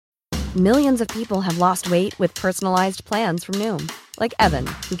Millions of people have lost weight with personalized plans from Noom. Like Evan,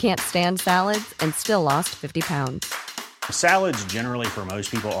 who can't stand salads and still lost 50 pounds. Salads generally for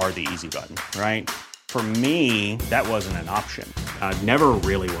most people are the easy button, right? For me, that wasn't an option. I never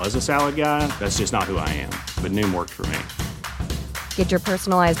really was a salad guy. That's just not who I am. But Noom worked for me. Get your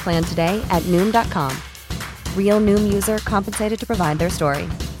personalized plan today at Noom.com. Real Noom user compensated to provide their story.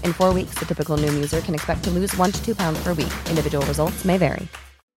 In 4 weeks, the typical Noom user can expect to lose 1 to 2 pounds per week. Individual results may vary.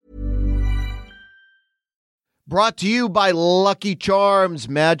 Brought to you by Lucky Charms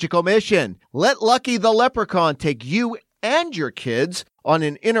Magical Mission. Let Lucky the Leprechaun take you and your kids on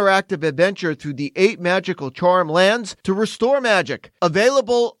an interactive adventure through the 8 magical charm lands to restore magic.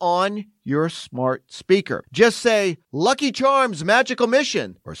 Available on your smart speaker. Just say Lucky Charms Magical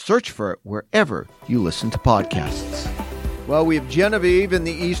Mission or search for it wherever you listen to podcasts. Well, we have Genevieve in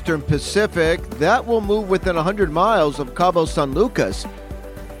the Eastern Pacific. That will move within 100 miles of Cabo San Lucas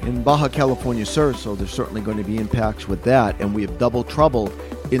in Baja California Sur, so there's certainly going to be impacts with that. And we have double trouble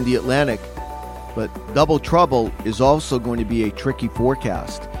in the Atlantic. But double trouble is also going to be a tricky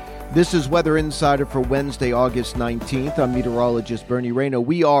forecast. This is Weather Insider for Wednesday, August 19th. I'm meteorologist Bernie Rayno.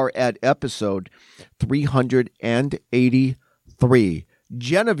 We are at episode 383.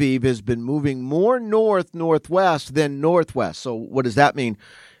 Genevieve has been moving more northwest than northwest. So what does that mean?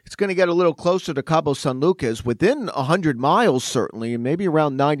 It's going to get a little closer to Cabo San Lucas, within 100 miles certainly, and maybe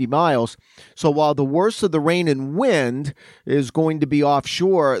around 90 miles. So while the worst of the rain and wind is going to be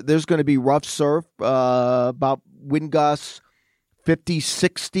offshore, there's going to be rough surf, about wind gusts 50,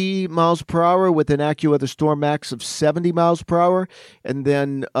 60 miles per hour with an AccuWeather Storm Max of 70 miles per hour. And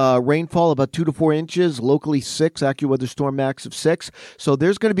then rainfall about 2 to 4 inches, locally 6, AccuWeather Storm Max of 6. So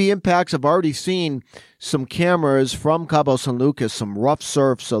there's going to be impacts. I've already seen some cameras from Cabo San Lucas, some rough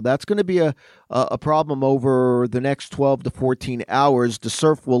surf. So that's going to be a problem over the next 12 to 14 hours. The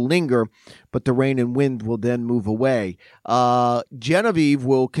surf will linger, but the rain and wind will then move away. Genevieve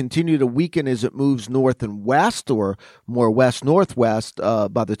will continue to weaken as it moves north and west, or more west-northwest,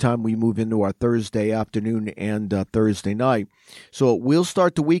 by the time we move into our Thursday afternoon and Thursday night. So it will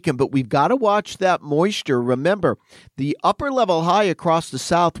start to weaken, but we've got to watch that moisture. Remember, the upper level high across the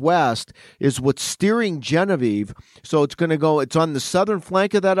southwest is what's steering Genevieve. So it's going to go, it's on the southern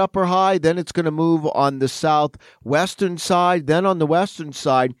flank of that upper high, then it's going to move on the southwestern side, then on the western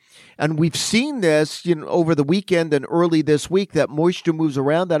side. And we've seen this, over the weekend and early this week, that moisture moves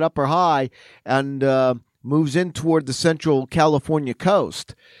around that upper high and moves in toward the central California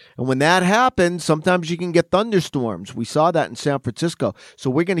coast. And when that happens, sometimes you can get thunderstorms. We saw that in San Francisco. So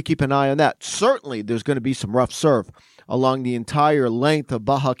we're going to keep an eye on that. Certainly, there's going to be some rough surf along the entire length of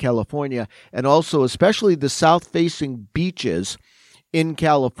Baja California, and also especially the south-facing beaches in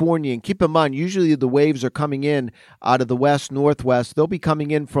California. And keep in mind, usually the waves are coming in out of the west-northwest. They'll be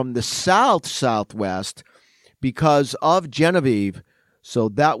coming in from the south-southwest because of Genevieve. So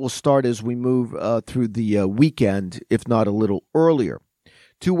that will start as we move through the weekend, if not a little earlier.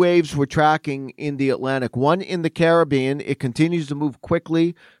 2 waves we're tracking in the Atlantic, one in the Caribbean. It continues to move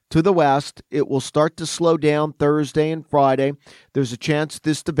quickly to the west. It will start to slow down Thursday and Friday. There's a chance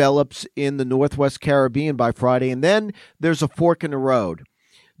this develops in the Northwest Caribbean by Friday, and then there's a fork in the road.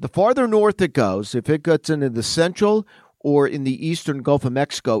 The farther north it goes, if it gets into the central or in the eastern Gulf of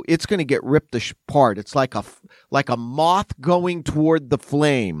Mexico, it's going to get ripped apart. It's like a moth going toward the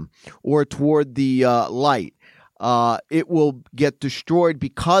flame or toward the light. It will get destroyed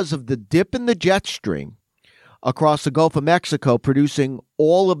because of the dip in the jet stream across the Gulf of Mexico, producing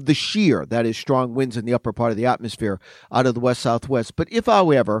all of the shear, that is strong winds in the upper part of the atmosphere out of the west-southwest. But if,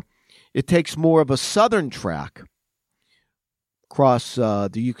 however, it takes more of a southern track across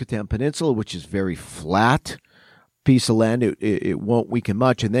the Yucatan Peninsula, which is very flat piece of land, it won't weaken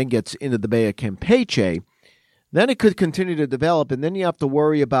much, and then gets into the Bay of Campeche, then it could continue to develop, and then you have to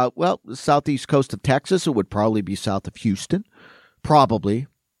worry about, the southeast coast of Texas. It would probably be south of Houston. Probably.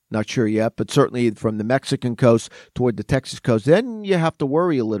 Not sure yet, but certainly from the Mexican coast toward the Texas coast. Then you have to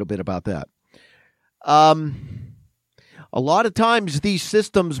worry a little bit about that. A lot of times these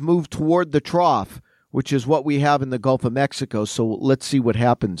systems move toward the trough, which is what we have in the Gulf of Mexico. So let's see what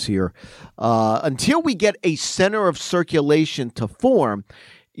happens here. Until we get a center of circulation to form,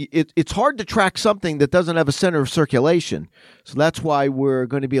 it's hard to track something that doesn't have a center of circulation. So that's why we're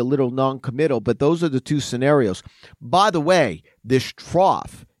going to be a little non-committal, but those are the 2 scenarios. By the way, this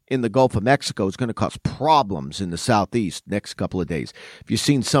trough in the Gulf of Mexico is going to cause problems in the southeast next couple of days. If you've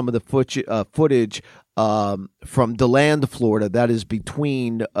seen some of the footage from DeLand, Florida, that is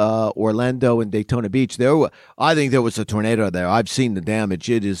between Orlando and Daytona Beach, I think there was a tornado there. I've seen the damage.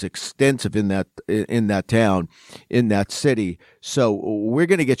 It is extensive in that town, in that city. So we're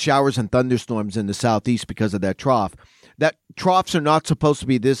going to get showers and thunderstorms in the southeast because of that trough. That troughs are not supposed to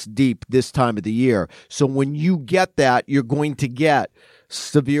be this deep this time of the year. So when you get that, you're going to get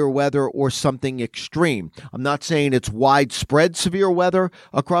severe weather or something extreme. I'm not saying it's widespread severe weather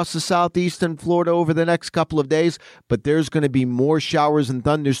across the southeast and Florida over the next couple of days, but there's going to be more showers and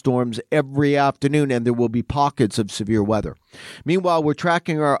thunderstorms every afternoon, and there will be pockets of severe weather. Meanwhile, we're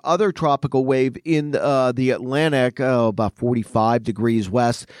tracking our other tropical wave in the Atlantic, about 45 degrees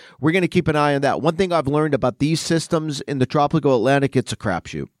west. We're going to keep an eye on that. One thing I've learned about these systems in the tropical Atlantic, it's a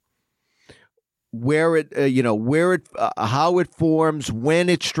crapshoot. How it forms, when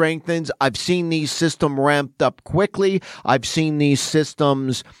it strengthens. I've seen these systems ramped up quickly. I've seen these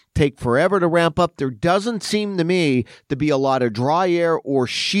systems take forever to ramp up. There doesn't seem to me to be a lot of dry air or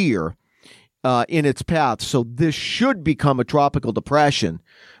shear in its path. So this should become a tropical depression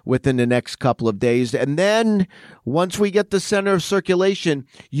within the next couple of days. And then once we get the center of circulation,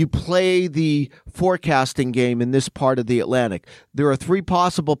 you play the forecasting game in this part of the Atlantic. There are three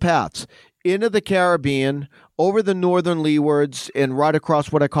possible paths: into the Caribbean, over the northern leewards, and right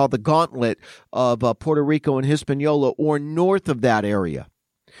across what I call the gauntlet of Puerto Rico and Hispaniola, or north of that area.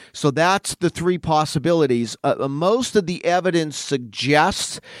 So that's the three possibilities. Most of the evidence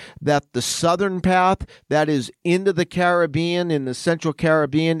suggests that the southern path, that is into the Caribbean, in the central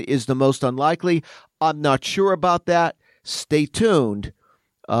Caribbean, is the most unlikely. I'm not sure about that. Stay tuned.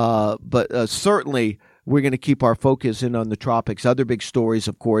 But certainly, we're going to keep our focus in on the tropics. Other big stories,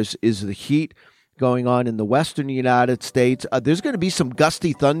 of course, is the heat going on in the western United States. There's going to be some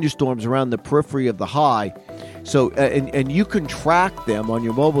gusty thunderstorms around the periphery of the high. So, and you can track them on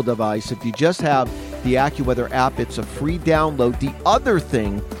your mobile device. If you just have the AccuWeather app, it's a free download. The other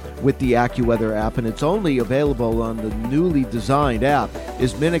thing with the AccuWeather app, and it's only available on the newly designed app,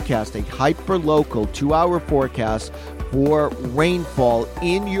 is Minicast, a hyper-local 2-hour forecast for rainfall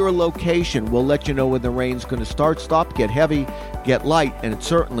in your location. We'll let you know when the rain's going to start, stop, get heavy, get light, and it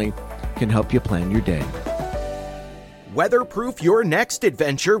certainly can help you plan your day. Weatherproof your next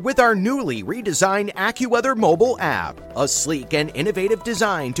adventure with our newly redesigned AccuWeather mobile app. A sleek and innovative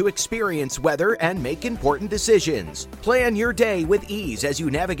design to experience weather and make important decisions. Plan your day with ease as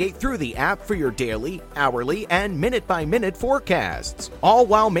you navigate through the app for your daily, hourly, and minute-by-minute forecasts, all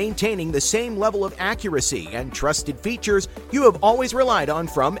while maintaining the same level of accuracy and trusted features you have always relied on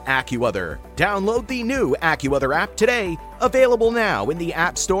from AccuWeather. Download the new AccuWeather app today, available now in the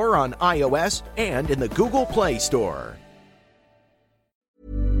App Store on iOS and in the Google Play Store.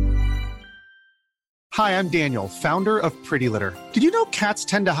 Hi, I'm Daniel, founder of Pretty Litter. Did you know cats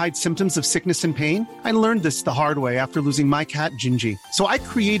tend to hide symptoms of sickness and pain? I learned this the hard way after losing my cat, Gingy. So I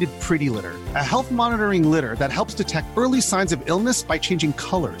created Pretty Litter, a health monitoring litter that helps detect early signs of illness by changing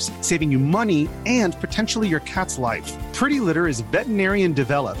colors, saving you money and potentially your cat's life. Pretty Litter is veterinarian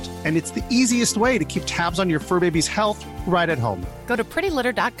developed, and it's the easiest way to keep tabs on your fur baby's health right at home. Go to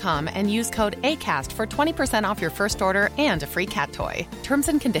prettylitter.com and use code ACAST for 20% off your first order and a free cat toy. Terms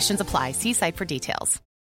and conditions apply. See site for details.